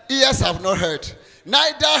 Ears have not heard.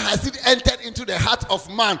 Neither has it entered into the heart of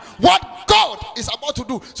man what God is about to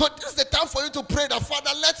do. So this is the time for you to pray that,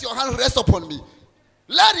 Father, let your hand rest upon me.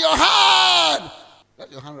 Let your hand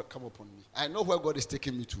come upon me. I know where God is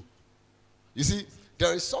taking me to. You see,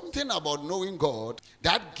 there is something about knowing God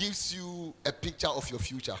that gives you a picture of your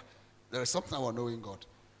future. There is something about knowing God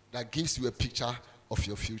that gives you a picture of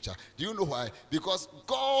your future. Do you know why? Because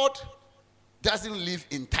God doesn't live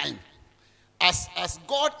in time. As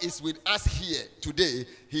God is with us here today,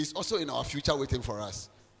 He is also in our future waiting for us.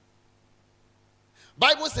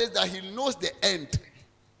 Bible says that He knows the end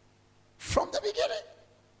from the beginning.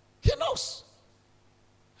 He knows.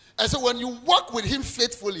 And so when you walk with Him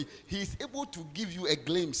faithfully, He is able to give you a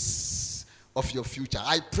glimpse of your future.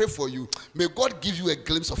 I pray for you. May God give you a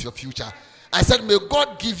glimpse of your future. I said, may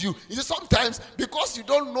God give you. You see, sometimes because you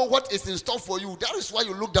don't know what is in store for you, that is why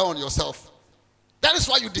you look down on yourself. That is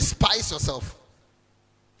why you despise yourself.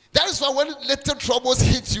 That is why when little troubles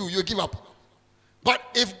hit you, you give up. But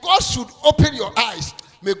if God should open your eyes,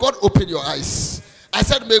 may God open your eyes. I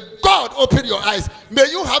said, may God open your eyes. May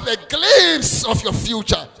you have a glimpse of your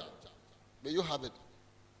future. May you have it.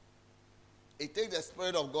 It takes the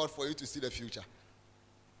Spirit of God for you to see the future.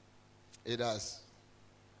 It does.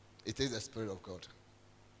 It takes the Spirit of God.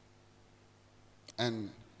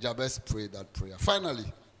 And Jabez prayed that prayer. Finally,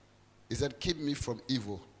 he said, keep me from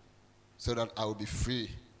evil so that I will be free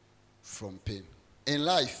from pain. In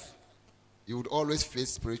life, you would always face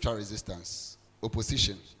spiritual resistance,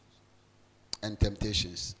 opposition, and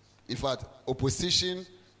temptations. In fact, opposition,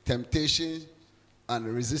 temptation, and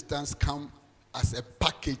resistance come as a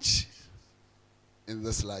package in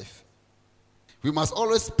this life. We must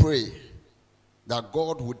always pray that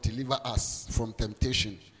God would deliver us from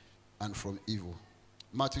temptation and from evil.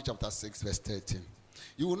 Matthew chapter 6, verse 13.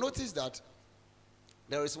 You will notice that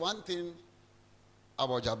there is one thing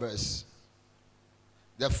about Jabez.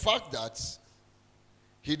 The fact that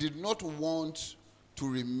he did not want to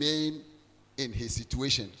remain in his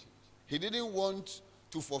situation. He didn't want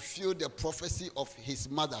to fulfill the prophecy of his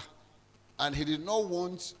mother. And he did not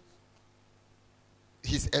want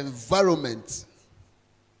his environment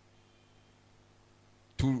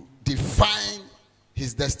to define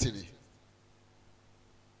his destiny.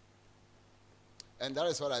 And that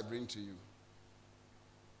is what I bring to you.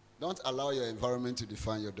 Don't allow your environment to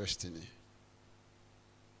define your destiny.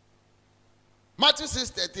 Matthew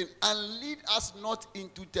 6:13, and lead us not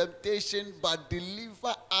into temptation, but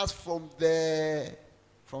deliver us from the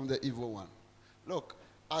evil one. Look,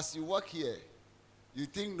 as you walk here, you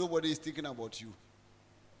think nobody is thinking about you.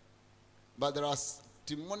 But there are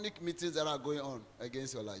demonic meetings that are going on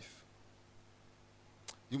against your life.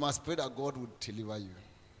 You must pray that God would deliver you.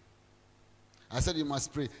 I said you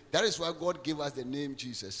must pray. That is why God gave us the name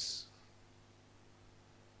Jesus.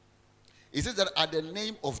 He says that at the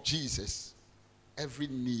name of Jesus, every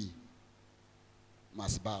knee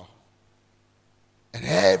must bow. And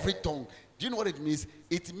every tongue. Do you know what it means?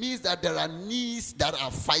 It means that there are knees that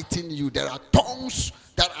are fighting you. There are tongues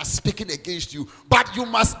that are speaking against you. But you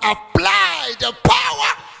must apply the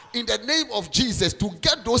power in the name of Jesus to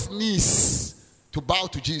get those knees to bow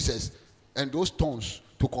to Jesus and those tongues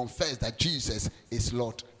to confess that Jesus is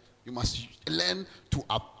Lord. You must learn to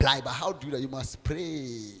apply. But how do you do that? You must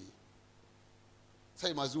pray. So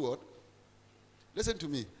you must do what? Listen to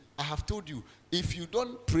me. I have told you, if you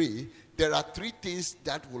don't pray, there are 3 things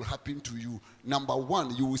that will happen to you. Number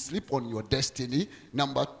 1, you will sleep on your destiny.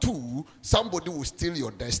 Number 2, somebody will steal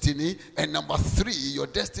your destiny. And number 3, your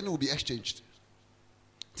destiny will be exchanged.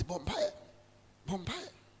 It's Bombay.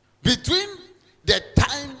 Between the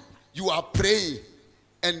time you are praying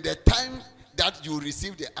and the time that you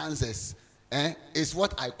receive the answers, is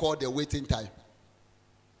what I call the waiting time.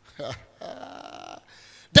 The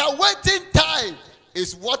waiting time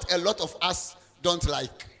is what a lot of us don't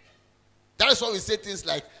like. That is why we say things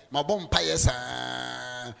like, nothing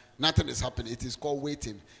is happening. It is called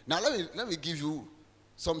waiting. Now let me give you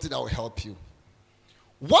something that will help you.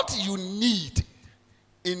 What you need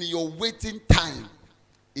in your waiting time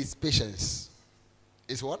is patience.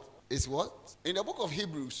 Is what? Is what? In the book of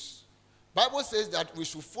Hebrews, Bible says that we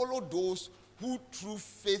should follow those who through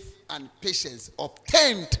faith and patience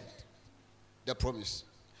obtained the promise.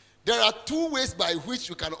 There are 2 ways by which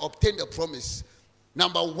you can obtain the promise.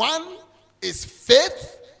 Number 1 is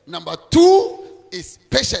faith. Number 2 is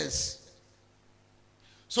patience.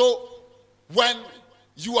 So when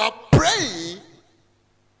you are praying,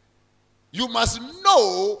 you must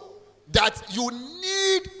know that you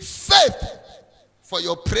need faith for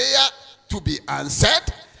your prayer to be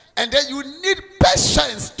answered, and then you need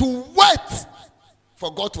patience to wait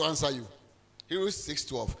for God to answer you. Hebrews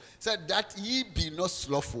 6:12 said that ye be not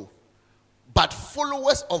slothful, but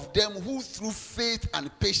followers of them who through faith and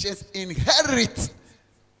patience inherit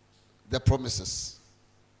the promises.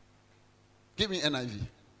 Give me NIV.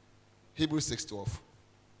 Hebrews 6:12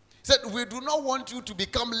 said, we do not want you to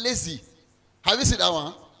become lazy. Have you seen that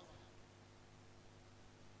one?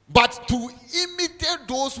 But to imitate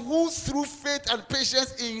those who through faith and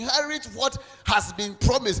patience inherit what has been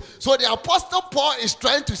promised. So the Apostle Paul is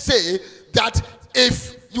trying to say that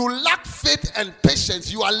if you lack faith and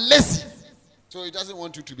patience, you are lazy. So he doesn't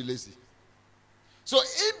want you to be lazy. So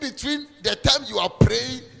in between the time you are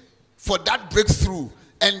praying for that breakthrough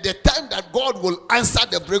and the time that God will answer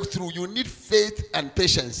the breakthrough, you need faith and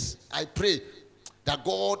patience. I pray that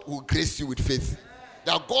God will grace you with faith.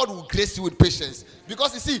 That God will grace you with patience.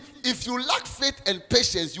 Because you see, if you lack faith and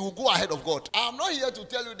patience, you will go ahead of God. I'm not here to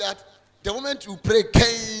tell you that the moment you pray,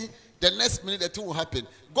 the next minute the thing will happen.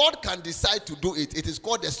 God can decide to do it. It is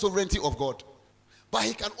called the sovereignty of God. But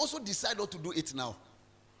he can also decide not to do it now.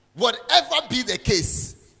 Whatever be the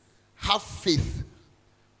case, have faith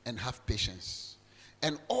and have patience.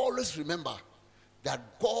 And always remember that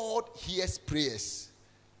God hears prayers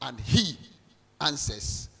and he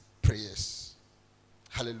answers prayers.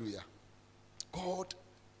 Hallelujah. God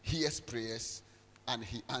hears prayers and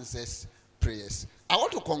he answers prayers. I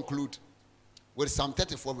want to conclude with Psalm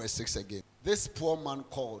 34 verse 6 again. This poor man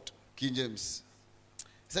called, King James, he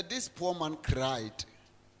said, this poor man cried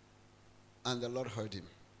and the Lord heard him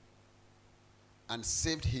and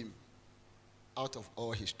saved him out of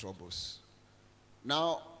all his troubles.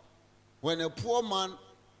 Now, when a poor man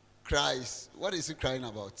cries, what is he crying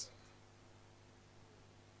about?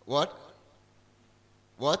 What?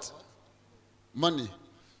 Money.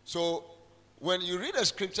 So, when you read a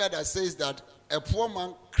scripture that says that a poor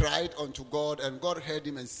man cried unto God and God heard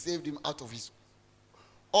him and saved him out of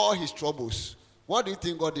all his troubles, what do you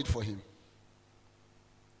think God did for him?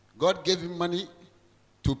 God gave him money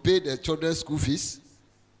to pay the children's school fees,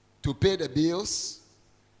 to pay the bills.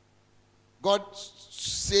 God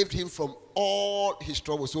saved him from all his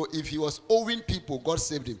troubles. So if he was owing people, God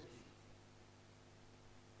saved him.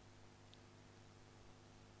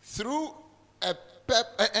 Through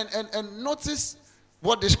and notice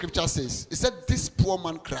what the scripture says. It said this poor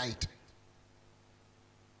man cried.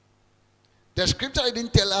 The scripture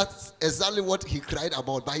didn't tell us exactly what he cried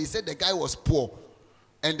about, but he said the guy was poor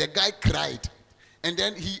and the guy cried. And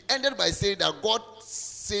then he ended by saying that God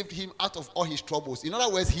saved him out of all his troubles. In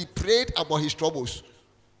other words, he prayed about his troubles.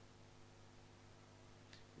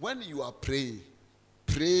 When you are praying,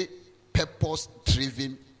 pray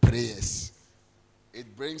purpose-driven prayers.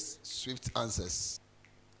 It brings swift answers.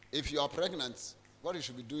 If you are pregnant, what you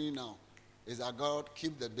should be doing now is that God,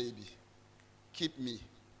 keep the baby. Keep me.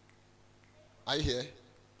 Are you here?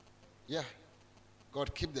 Yeah.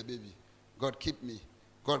 God, keep the baby. God, keep me.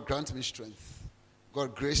 God, grant me strength.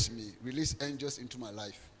 God, grace me. Release angels into my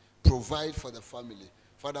life. Provide for the family.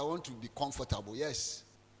 Father, I want to be comfortable. Yes.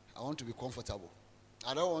 I want to be comfortable.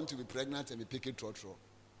 I don't want to be pregnant and be picking trotro.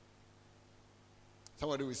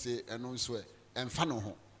 Somebody will say, and don't swear. And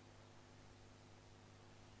fano.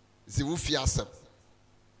 Ziwu fiasem.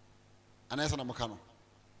 Anayasa na mokano.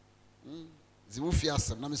 Ziwu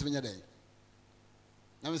fiasem. Namiswenya day.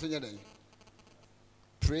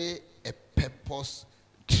 Pray a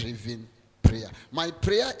purpose-driven prayer. prayer. My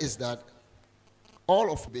prayer is that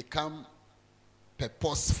all of become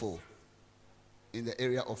purposeful in the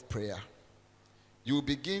area of prayer. You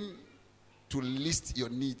begin to list your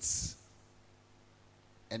needs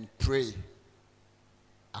and pray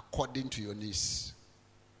according to your needs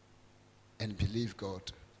and believe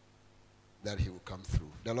God that he will come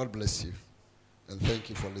through. The Lord bless you, and thank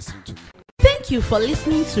you for listening to me. Thank you for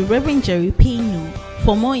listening to Reverend Jerry Payne.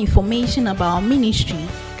 For more information about our ministry,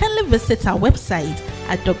 kindly visit our website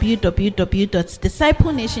at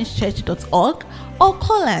www.disciplenationschurch.org or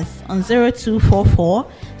call us on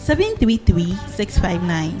 0244 733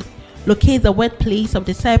 659. Locate the workplace of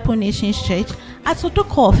Disciple Nations Church at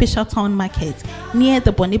Sotoko Official Town Market near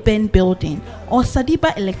the Bonnie Ben building or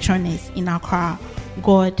Sadiba Electronics in Accra.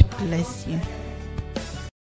 God bless you.